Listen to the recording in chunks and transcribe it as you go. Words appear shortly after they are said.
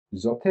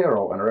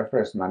Zotero and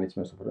reference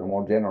management software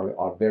more generally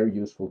are very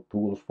useful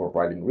tools for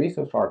writing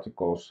research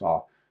articles,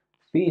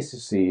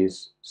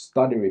 theses,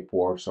 study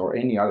reports, or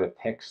any other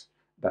text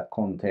that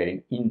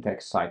contain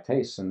in-text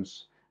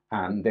citations,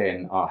 and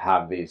then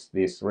have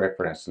this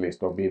reference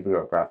list or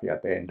bibliography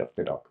at the end of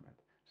the document.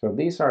 So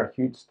these are a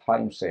huge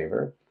time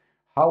saver.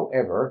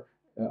 However,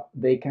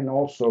 they can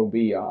also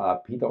be a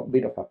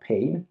bit of a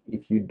pain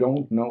if you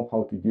don't know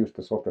how to use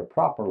the software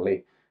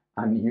properly,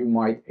 and you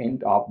might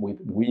end up with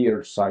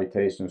weird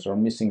citations or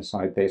missing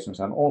citations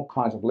and all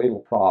kinds of little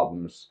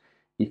problems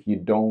if you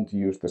don't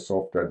use the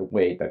software the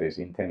way that is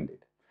intended.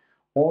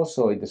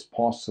 Also, it is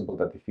possible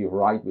that if you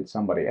write with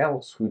somebody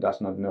else who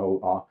does not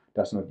know,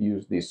 does not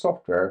use this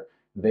software,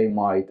 they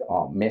might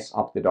mess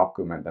up the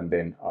document, and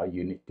then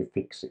you need to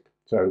fix it.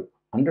 So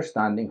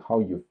understanding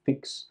how you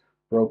fix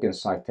broken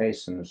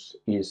citations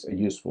is a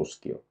useful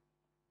skill.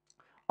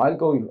 I'll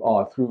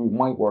go through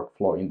my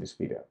workflow in this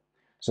video.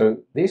 So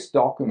this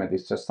document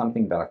is just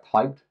something that I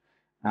typed,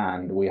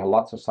 and we have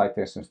lots of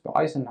citations to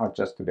Eisenhower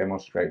just to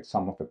demonstrate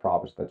some of the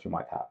problems that you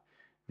might have.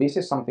 This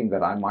is something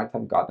that I might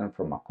have gotten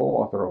from a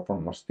co-author or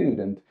from a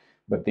student,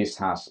 but this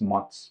has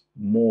much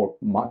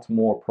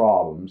more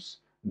problems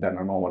than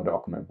a normal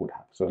document would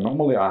have. So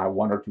normally I have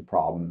 1 or 2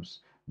 problems.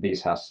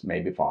 This has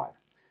maybe 5.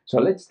 So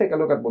let's take a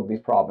look at what these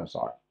problems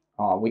are.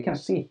 We can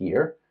see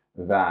here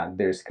that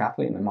there's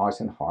Kathleen and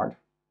Eisenhart.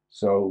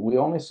 So we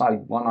only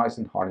cite one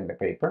Eisenhart in the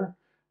paper,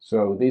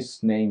 so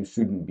this name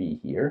shouldn't be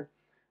here.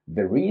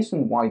 The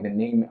reason why the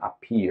name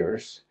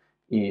appears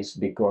is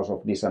because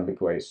of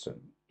disambiguation.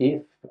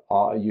 If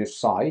you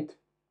cite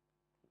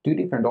 2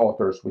 different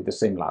authors with the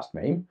same last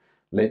name,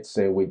 let's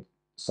say we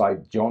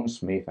cite John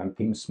Smith and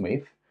Tim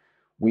Smith,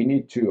 we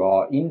need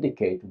to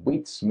indicate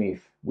which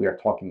Smith we are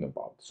talking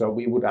about. So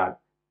we would add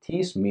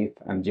T. Smith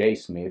and J.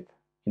 Smith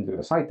into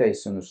the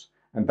citations,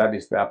 and that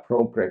is the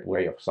appropriate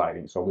way of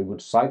citing. So we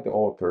would cite the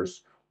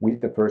authors with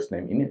the first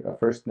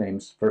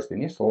name's first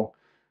initial,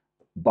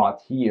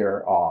 but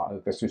here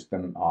the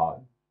system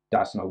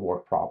does not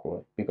work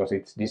properly because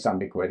it's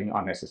disambiguating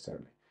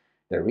unnecessarily.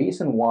 The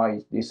reason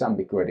why it's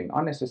disambiguating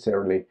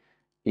unnecessarily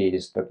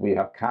is that we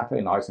have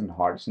Kathleen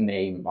Eisenhart's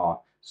name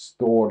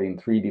stored in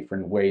 3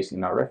 different ways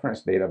in our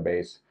reference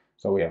database.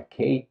 So we have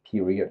K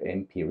period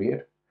M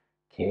period,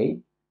 K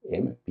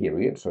M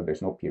period, so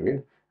there's no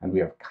period, and we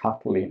have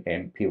Kathleen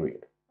M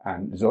period.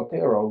 And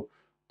Zotero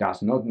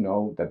does not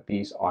know that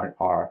these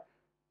are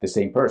the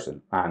same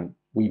person. And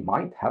we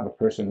might have a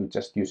person who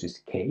just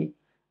uses K,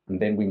 and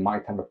then we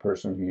might have a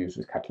person who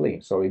uses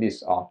Kathleen. So it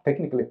is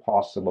technically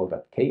possible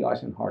that K.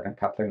 Eisenhart and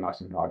Kathleen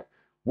Eisenhart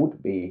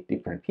would be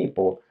different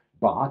people,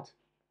 but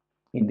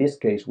in this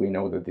case, we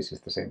know that this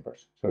is the same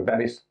person. So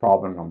that is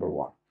problem number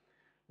 1.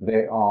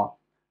 The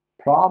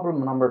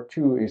problem number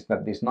 2 is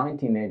that this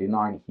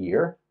 1989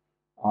 here,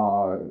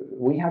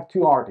 we have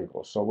 2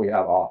 articles. So we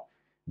have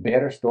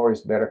better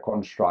stories, better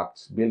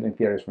constructs, building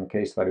theories from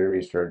case study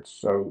research.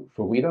 So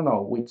we don't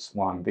know which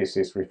one this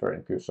is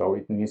referring to, so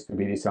it needs to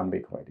be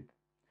disambiguated.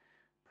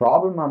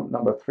 Problem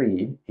number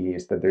 3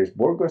 is that there's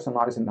Burgos and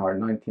Eisenhower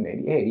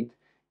 1988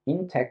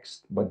 in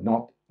text, but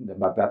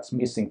that's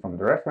missing from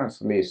the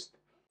reference list.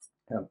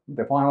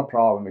 The final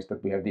problem is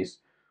that we have this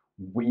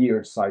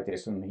weird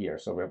citation here.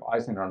 So we have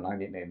Eisenhower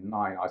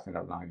 1989,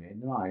 Eisenhower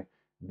 1989.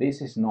 This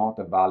is not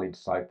a valid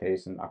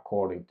citation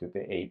according to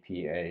the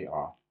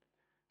APA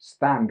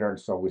standard.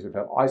 So we should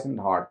have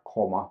Eisenhower,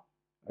 comma,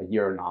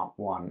 year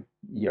 1,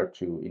 year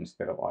 2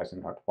 instead of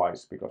Eisenhower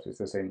twice because it's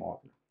the same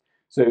author.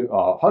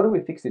 So how do we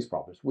fix these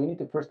problems? We need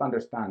to first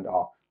understand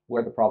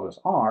where the problems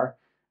are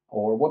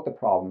or what the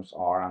problems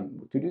are.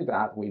 And to do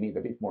that, we need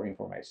a bit more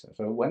information.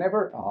 So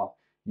whenever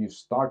you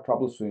start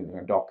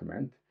troubleshooting a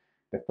document,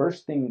 the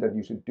first thing that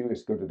you should do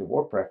is go to the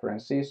Word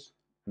Preferences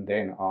and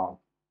then go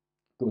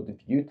to the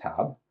View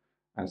tab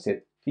and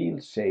set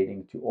Field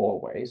Shading to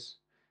Always.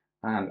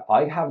 And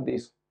I have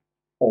this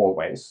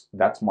always,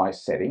 that's my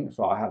setting.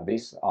 So I have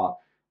this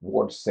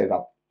word set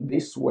up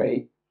this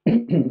way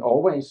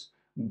always,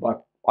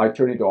 but I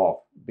turn it off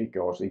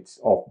because it's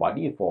off by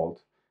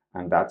default,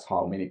 and that's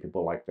how many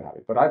people like to have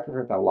it. But I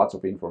prefer to have lots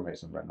of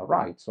information when I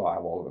write, so I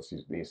have always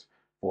these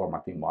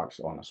formatting marks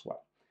on as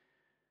well.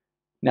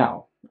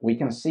 Now, we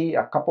can see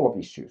a couple of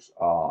issues.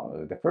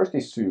 The first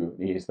issue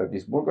is that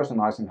this Burgos and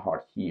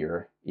Eisenhart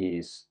here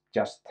is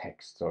just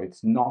text, so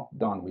it's not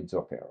done with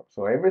Zotero.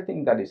 So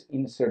everything that is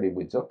inserted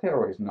with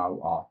Zotero is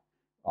now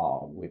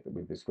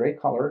with this gray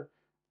color,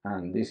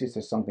 and this is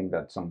just something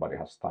that somebody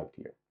has typed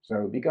here.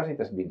 So because it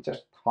has been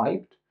just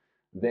typed,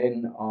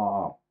 then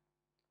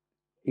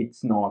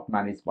it's not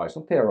managed by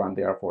Zotero, and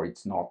therefore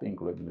it's not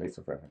included in the list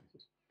of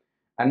references.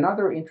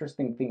 Another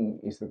interesting thing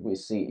is that we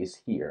see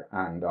is here,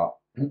 and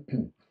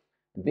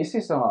this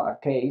is a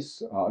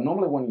case,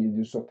 normally when you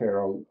do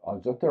Zotero,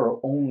 Zotero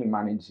only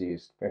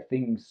manages the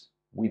things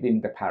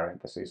within the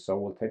parentheses. So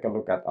we'll take a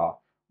look at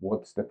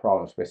what's the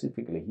problem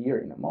specifically here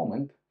in a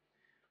moment.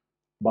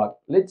 But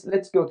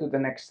let's go to the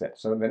next step.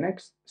 So the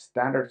next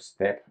standard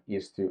step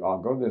is to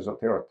go to the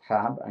Zotero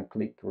tab and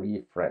click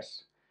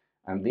refresh.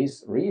 And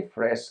this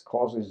refresh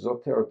causes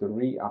Zotero to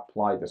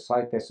reapply the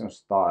citation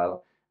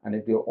style, and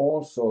it will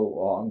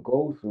also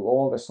go through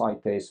all the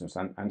citations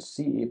and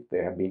see if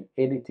they have been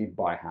edited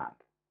by hand.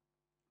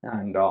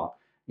 And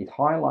it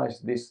highlights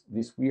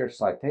this weird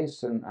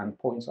citation and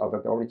points out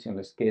that the original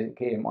is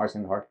KM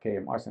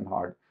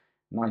Eisenhard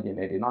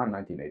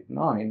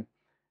 1989,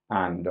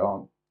 and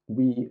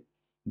we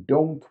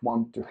don't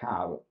want to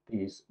have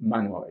these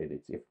manual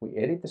edits. If we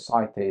edit the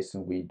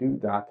citation, we do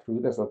that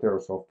through the Zotero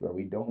software.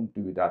 We don't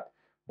do that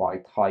by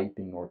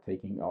typing or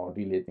taking or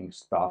deleting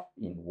stuff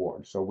in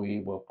Word. So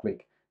we will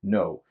click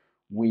no.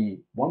 We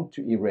want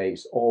to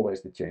erase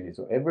always the changes.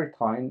 So every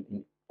time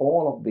in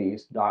all of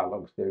these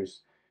dialogues,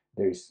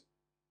 there's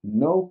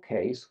no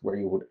case where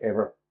you would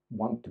ever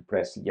want to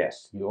press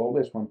yes. You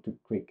always want to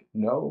click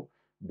no,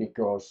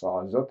 because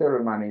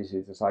Zotero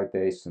manages the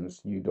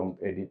citations, you don't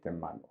edit them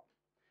manually.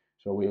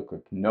 So we'll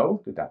click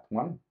no to that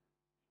one.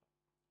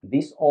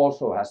 This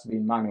also has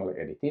been manually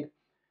edited.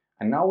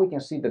 And now we can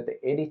see that the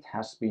edit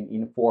has been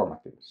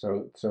informative.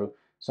 So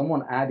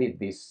someone added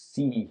this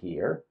C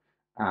here,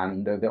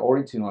 and the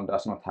original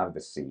does not have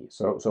the C.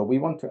 So we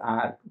want to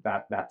add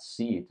that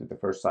C to the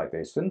first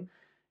citation.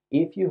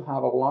 If you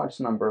have a large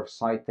number of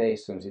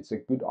citations, it's a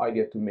good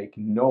idea to make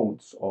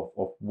notes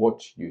of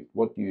what you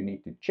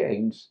need to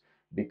change,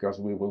 because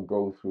we will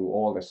go through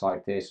all the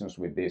citations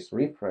with this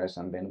refresh,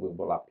 and then we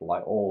will apply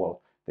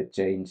all the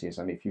changes.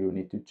 And if you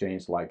need to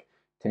change like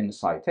 10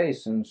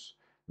 citations,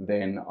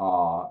 then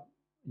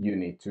you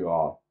need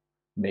to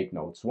make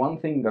notes. One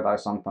thing that I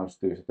sometimes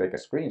do is take a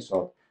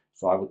screenshot.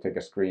 So I would take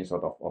a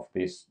screenshot of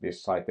this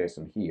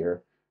citation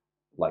here,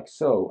 like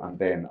so, and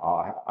then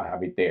I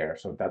have it there.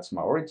 So that's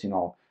my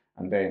original,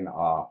 and then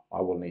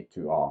I will need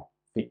to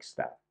fix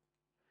that.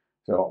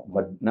 So,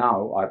 but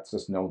now I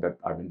just know that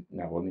I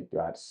will need to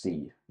add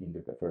C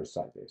into the first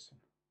citation.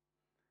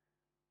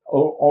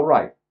 Oh, all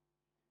right.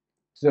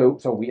 So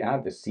we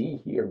add the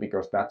C here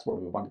because that's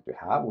what we wanted to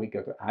have. We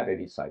go to add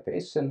edit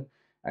citation,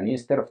 and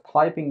instead of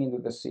typing into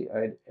the C,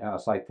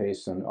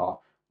 citation,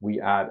 we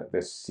add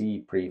the C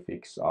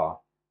prefix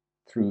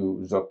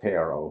through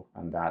Zotero,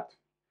 and that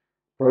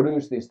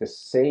produces the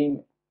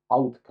same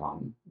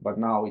outcome, but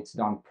now it's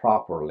done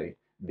properly.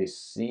 This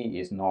C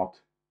is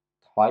not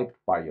typed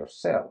by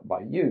yourself,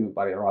 by you,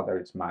 but rather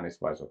it's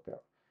managed by Zotero.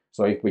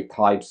 So if we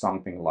type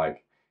something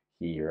like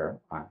here,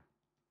 and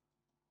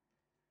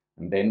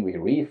then we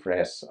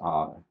refresh,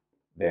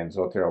 then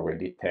Zotero will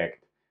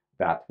detect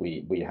that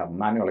we have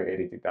manually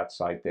edited that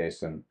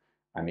citation,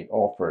 and it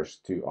offers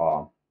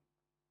to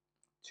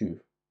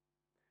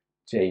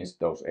change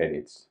those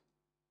edits.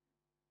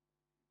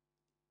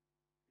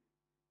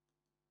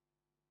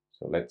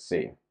 So let's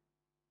see.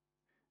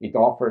 It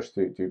offers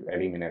to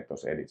eliminate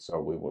those edits, so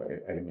we will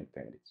eliminate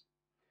the edits.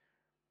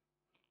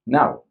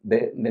 Now,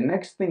 the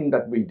next thing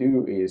that we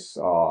do is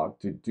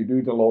to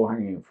do the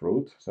low-hanging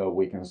fruit. So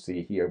we can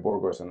see here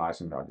Burgos and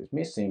Eisenhard is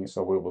missing,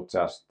 so we will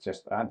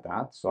just add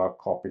that. So I'll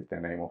copy the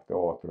name of the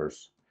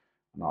authors,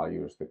 and I'll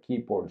use the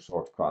keyboard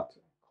shortcut,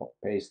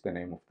 paste the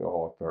name of the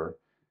author,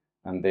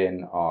 and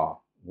then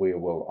we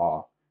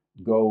will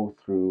go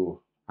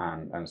through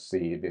and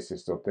see this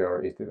is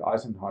Zotero, is it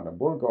Eisenhard and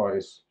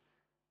Burgos,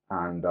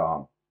 and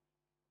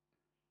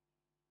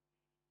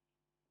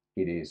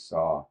it is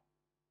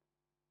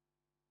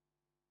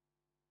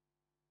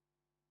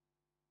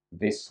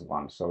this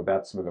one. So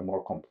that's the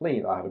more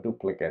complete. I have a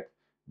duplicate,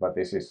 but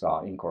this is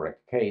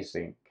incorrect case,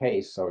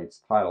 so it's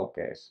title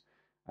case,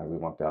 and we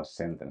want to have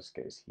sentence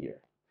case here.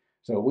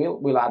 So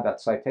we'll add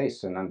that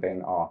citation, and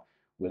then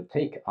we'll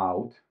take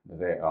out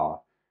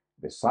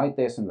the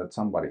citation that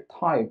somebody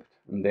typed,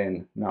 and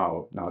then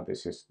now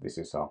this is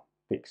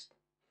fixed.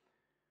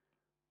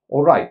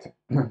 All right,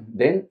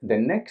 then the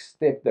next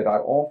step that I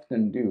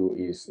often do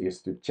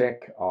is to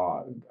check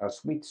a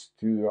switch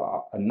to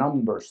a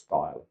number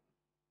style.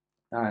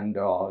 And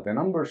the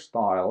number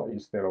style,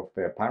 instead of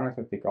the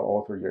parenthetical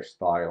author year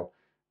style,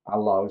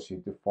 allows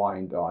you to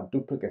find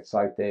duplicate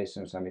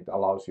citations, and it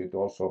allows you to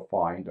also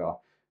find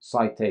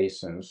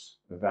citations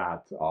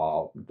that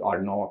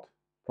are not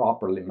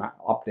properly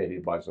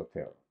updated by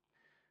Zotero.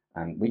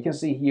 And we can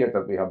see here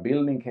that we have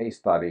building case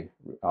study,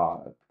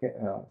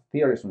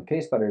 theories from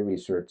case study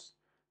research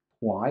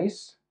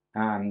twice,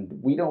 and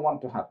we don't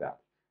want to have that.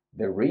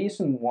 The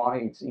reason why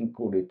it's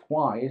included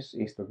twice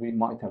is that we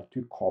might have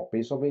two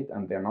copies of it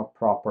and they're not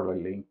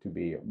properly linked to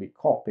be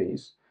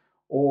copies,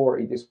 or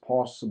it is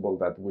possible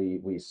that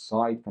we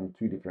cite from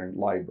two different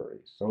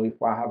libraries. So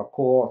if I have a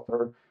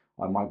co-author,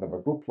 I might have a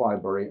group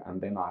library, and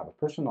then I have a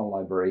personal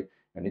library,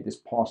 and it is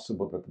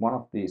possible that one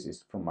of these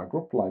is from my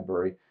group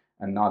library,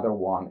 another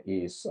one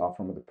is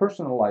from the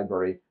personal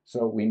library.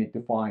 So we need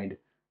to find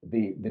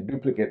the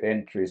duplicate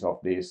entries of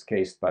these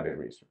case study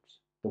research.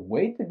 The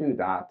way to do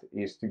that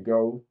is to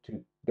go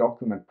to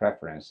document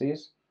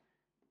preferences,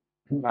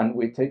 and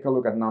we take a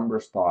look at number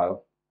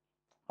style.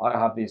 I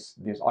have this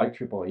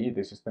IEEE,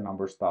 this is the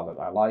number style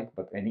that I like,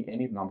 but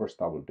any number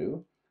style will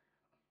do.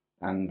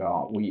 And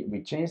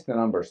we change the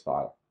number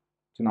style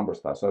to number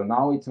style. So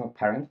now it's not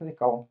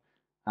parenthetical,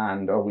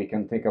 And we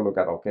can take a look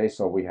at, okay,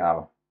 so we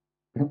have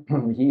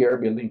here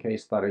building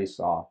case studies,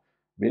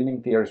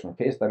 building theories from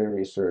case study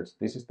research.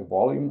 This is the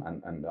volume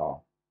and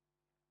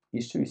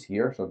issues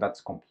here, so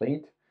that's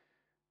complete.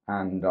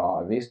 And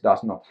this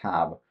does not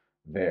have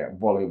the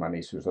volume and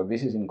issue, so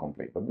this is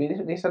incomplete, but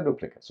these are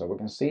duplicates. So we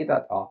can see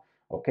that,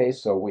 okay,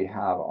 so we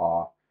have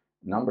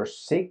number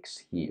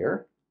 6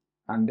 here,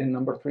 and then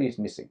number 3 is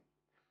missing.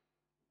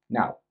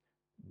 Now,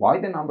 why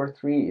the number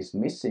 3 is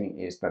missing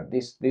is that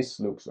this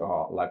looks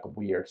like a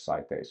weird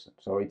citation,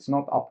 so it's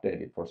not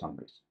updated for some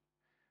reason.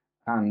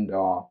 And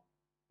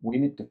we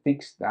need to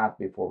fix that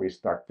before we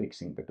start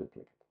fixing the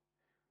duplicate.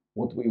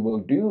 What we will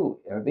do,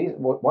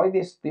 why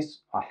this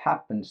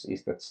happens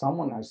is that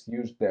someone has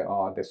used the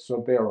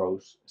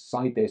Zotero's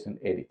citation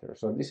editor.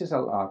 So this is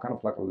a kind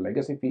of like a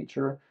legacy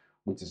feature,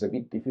 which is a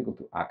bit difficult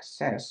to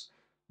access,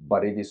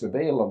 but it is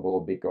available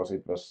because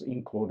it was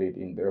included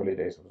in the early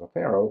days of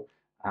Zotero,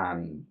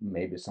 and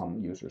maybe some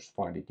users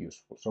find it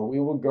useful. So we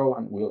will go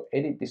and we'll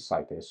edit this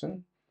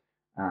citation,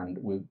 and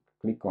we'll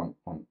click on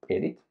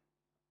edit,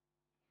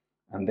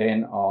 and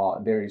then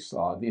there is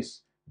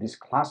this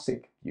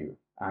classic view,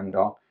 and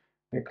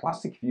the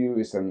classic view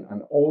is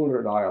an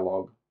older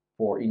dialog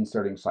for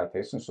inserting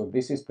citations. So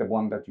this is the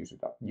one that you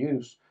should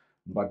use,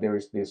 but there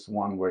is this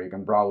one where you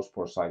can browse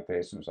for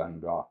citations,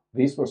 and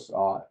this was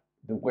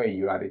the way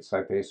you added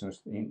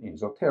citations in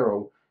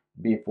Zotero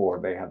before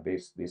they had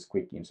this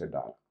quick insert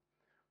dialog.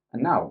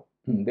 And now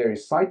there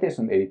is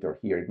citation editor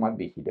here. It might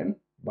be hidden,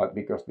 but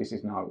because this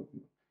is now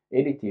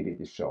edited,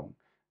 it is shown.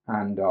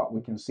 And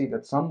we can see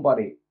that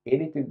somebody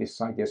edited this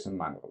citation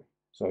manually.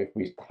 So if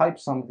we type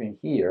something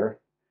here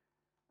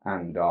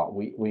and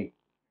we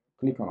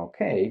click on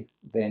OK,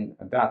 then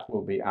that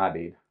will be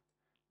added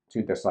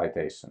to the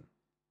citation.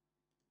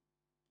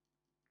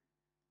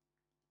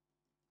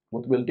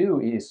 What we'll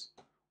do is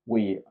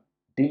we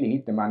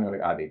delete the manually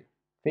added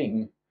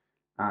thing,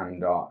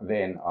 and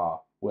then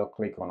we'll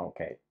click on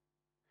OK.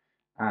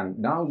 And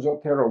now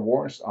Zotero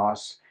warns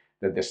us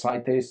that the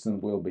citation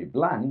will be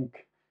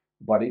blank,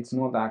 but it's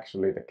not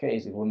actually the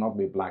case. It will not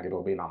be blank, it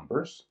will be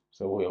numbers.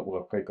 So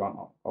we'll click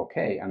on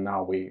OK, and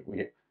now we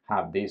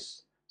have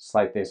this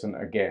citation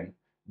again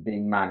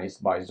being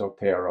managed by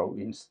Zotero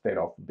instead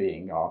of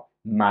being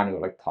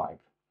manually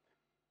typed.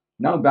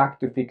 Now back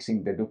to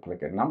fixing the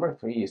duplicate. Number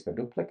 3 is the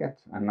duplicate,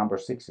 and number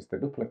 6 is the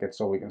duplicate.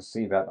 So we can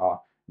see that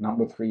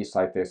number 3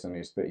 citation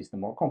is the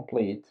more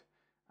complete.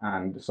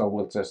 And so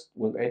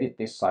we'll edit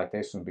this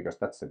citation because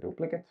that's the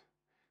duplicate,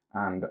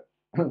 and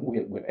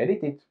we'll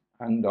edit it,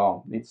 and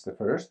it's the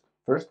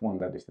first one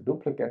that is the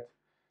duplicate,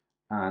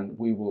 and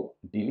we will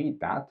delete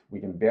that. We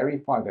can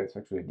verify that it's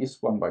actually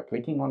this one by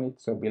clicking on it.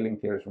 So building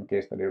theories from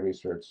case study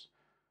research,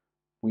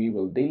 we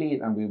will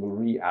delete and we will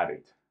re-add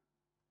it.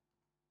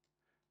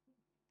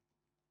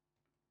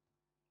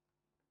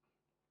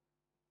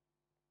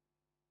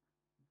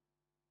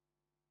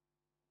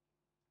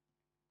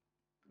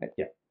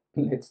 Yeah,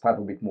 let's type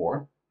a bit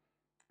more.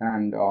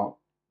 And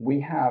we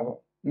have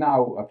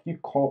now a few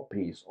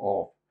copies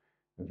of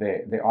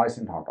the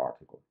Eisenhardt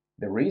article.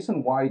 The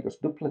reason why it was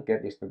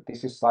duplicate is that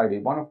this is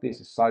cited, one of these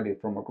is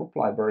cited from a group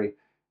library,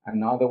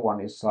 another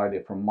one is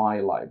cited from my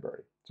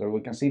library. So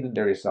we can see that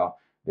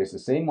there's the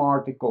same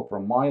article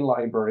from my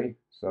library.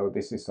 So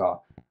this is a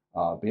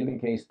building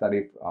case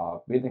study,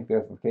 building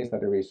theories from case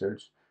study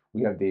research.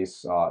 We have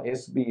this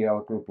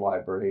SBL group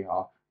library,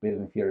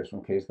 building theories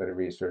from case study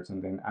research,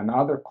 and then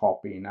another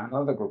copy in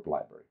another group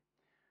library.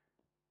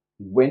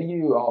 When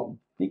you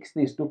fix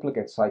these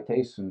duplicate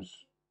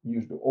citations,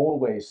 you should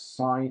always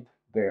cite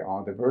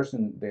the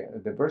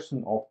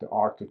version of the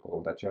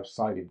article that you have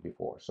cited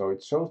before. So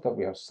it shows that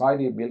we have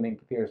cited building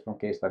theories from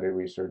case study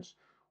research.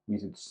 We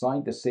should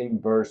cite the same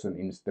version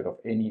instead of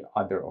any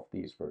other of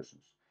these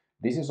versions.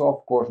 This is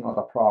of course not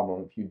a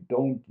problem if you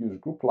don't use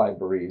group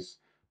libraries,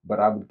 but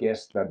I would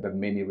guess that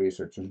many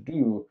researchers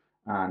do,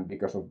 and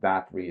because of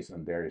that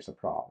reason there is a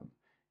problem.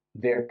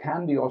 There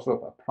can be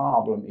also a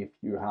problem if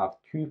you have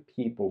two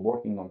people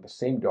working on the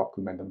same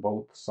document and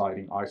both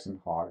citing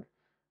Eisenhardt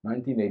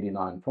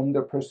 1989 from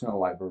their personal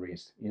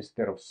libraries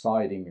instead of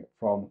citing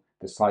from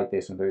the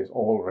citation that is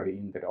already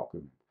in the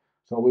document.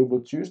 So we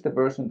will choose the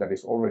version that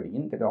is already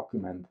in the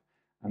document,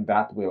 and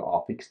that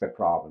will fix the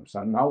problem.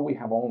 So now we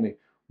have only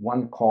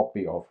one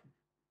copy of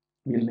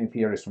building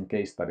theories from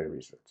case study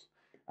research.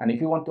 And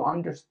if you want to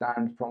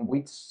understand from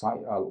which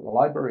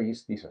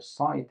libraries these are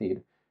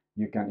cited,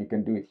 you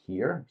can do it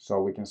here.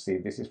 So we can see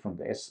this is from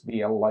the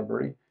SBL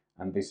library,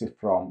 and this is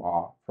from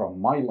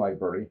my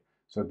library.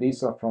 So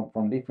these are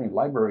from different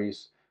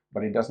libraries,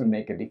 but it doesn't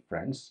make a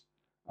difference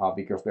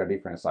because they're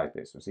different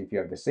citations. If you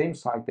have the same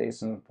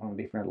citation from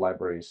different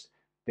libraries,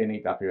 then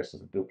it appears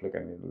as a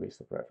duplicate in the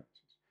list of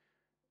references.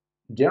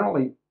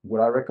 Generally, what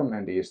I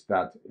recommend is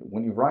that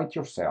when you write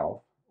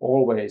yourself,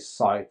 always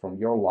cite from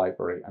your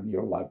library and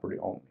your library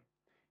only.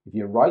 If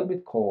you write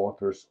with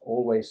co-authors,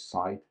 always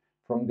cite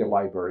from the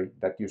library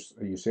that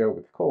you share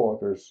with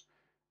co-authors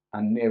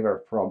and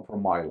never from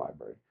my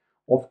library.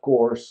 Of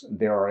course,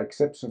 there are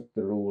exceptions to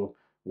the rule.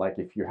 Like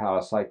if you have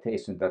a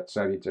citation that's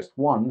cited just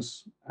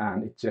once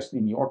and it's just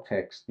in your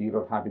text, you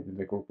don't have it in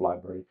the group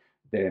library,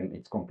 then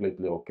it's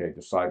completely okay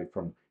to cite it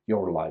from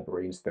your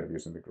library instead of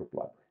using the group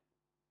library.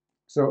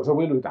 So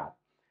we'll do that.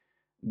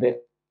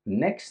 The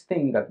next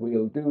thing that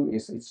we'll do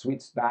is it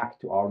switch back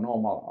to our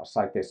normal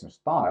citation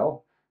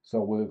style.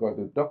 So we'll go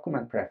to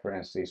document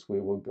preferences,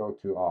 we will go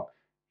to our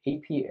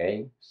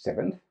APA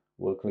 7th,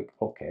 we'll click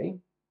OK,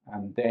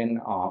 and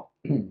then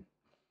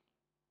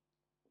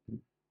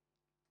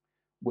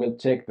we'll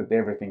check that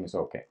everything is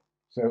okay.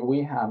 So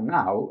we have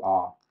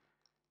now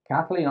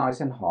Kathleen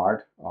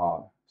Eisenhardt,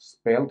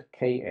 spelled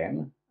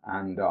KM,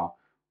 and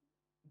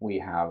we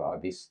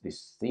have this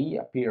C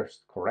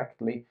appears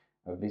correctly.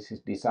 This is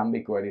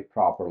disambiguated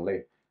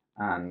properly,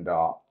 and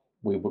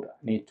we would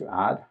need to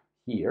add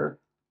here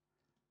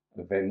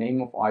the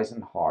name of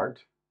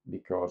Eisenhardt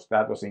because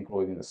that was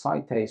included in the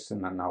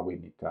citation, and now we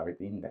need to have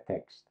it in the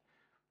text.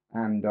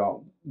 And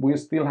we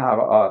still have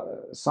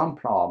some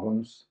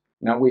problems.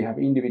 Now we have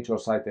individual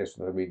citations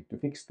that we need to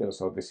fix still,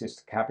 so this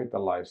is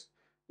capitalized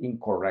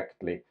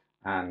incorrectly,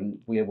 and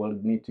we will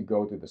need to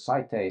go to the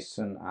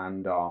citation,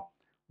 and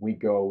we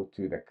go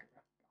to the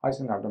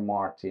Eisenhardt and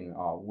Martin,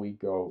 we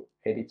go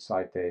edit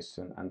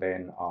citation, and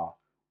then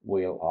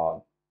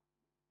we'll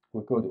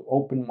go to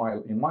open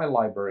in my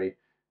library,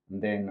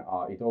 and then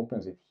it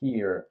opens it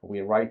here.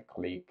 We right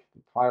click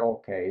the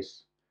title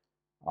case,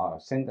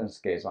 sentence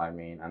case I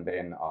mean, and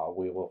then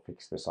we will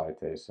fix the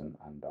citation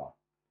and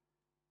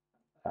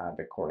add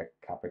the correct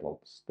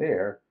capitals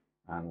there,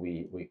 and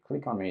we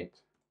click on it,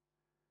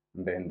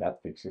 and then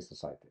that fixes the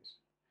citation.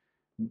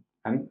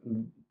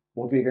 And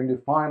what we can do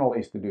finally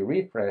is to do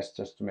refresh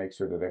just to make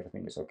sure that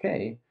everything is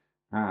okay,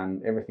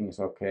 and everything is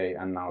okay,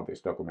 and now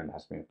this document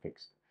has been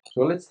fixed.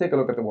 So let's take a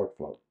look at the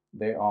workflow.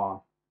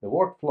 The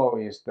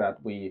workflow is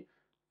that we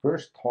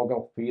first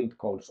toggle field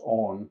codes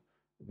on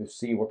to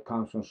see what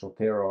comes from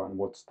Zotero and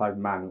what's typed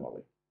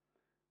manually.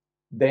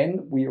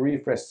 Then we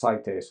refresh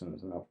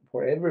citations. Now,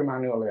 for every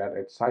manually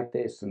added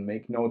citation,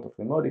 make note of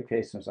the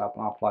modifications and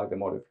apply the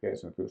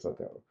modification to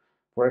Zotero.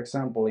 For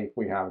example, if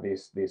we have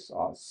this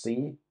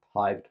C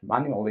typed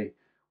manually,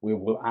 we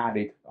will add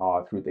it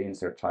through the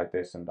insert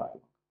citation dialog.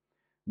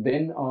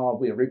 Then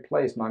we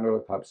replace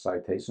manually typed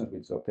citations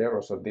with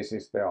Zotero. So this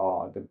is the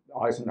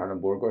Eisenhardt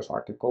and Burgos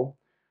article.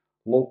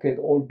 Locate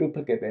all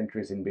duplicate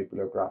entries in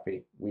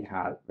bibliography. We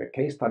had the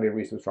case study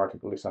research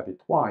article is cited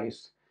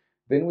twice.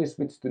 Then we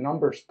switch to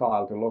number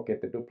style to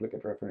locate the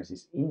duplicate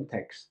references in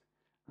text.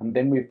 And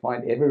then we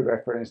find every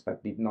reference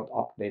that did not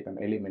update and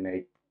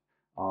eliminate.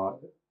 And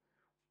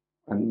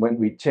when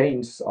we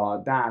change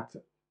that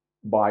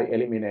by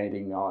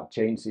eliminating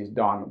changes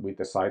done with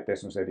the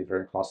citations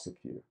editor and classic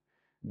view.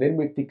 Then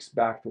we fix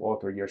back to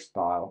author year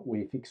style.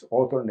 We fix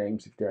author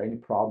names if there are any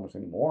problems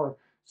anymore.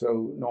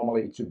 So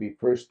normally it should be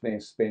first name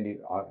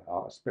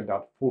spelled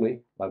out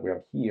fully, like we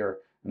have here,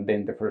 and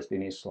then the first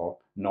initial,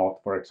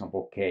 not, for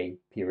example, K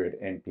period,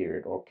 N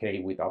period, or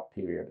K without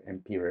period,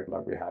 N period,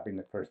 like we have in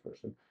the first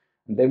person.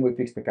 And then we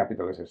fix the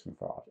capitalization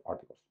for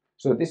articles.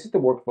 So this is the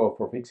workflow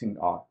for fixing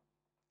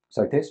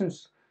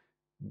citations.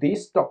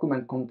 This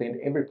document contained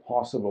every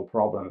possible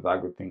problem that I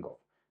could think of.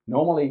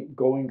 Normally,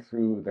 going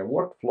through the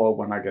workflow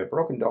when I get a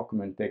broken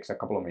document takes a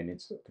couple of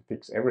minutes to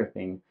fix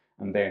everything,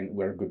 and then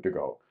we're good to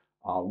go.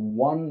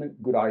 One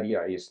good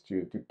idea is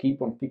to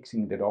keep on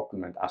fixing the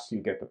document as you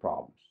get the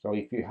problems. So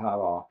if you have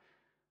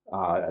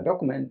a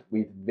document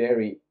with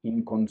very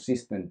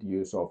inconsistent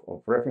use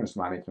of reference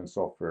management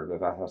software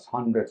that has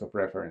hundreds of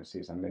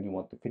references, and then you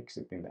want to fix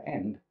it in the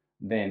end,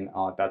 then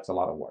that's a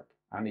lot of work.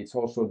 And it's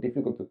also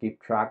difficult to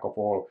keep track of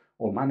all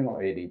manual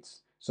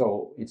edits.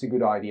 So it's a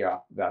good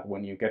idea that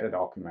when you get a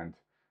document,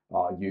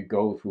 you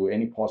go through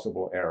any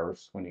possible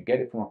errors when you get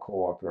it from a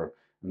co-author,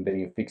 and then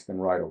you fix them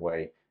right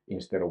away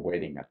instead of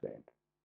waiting at the end.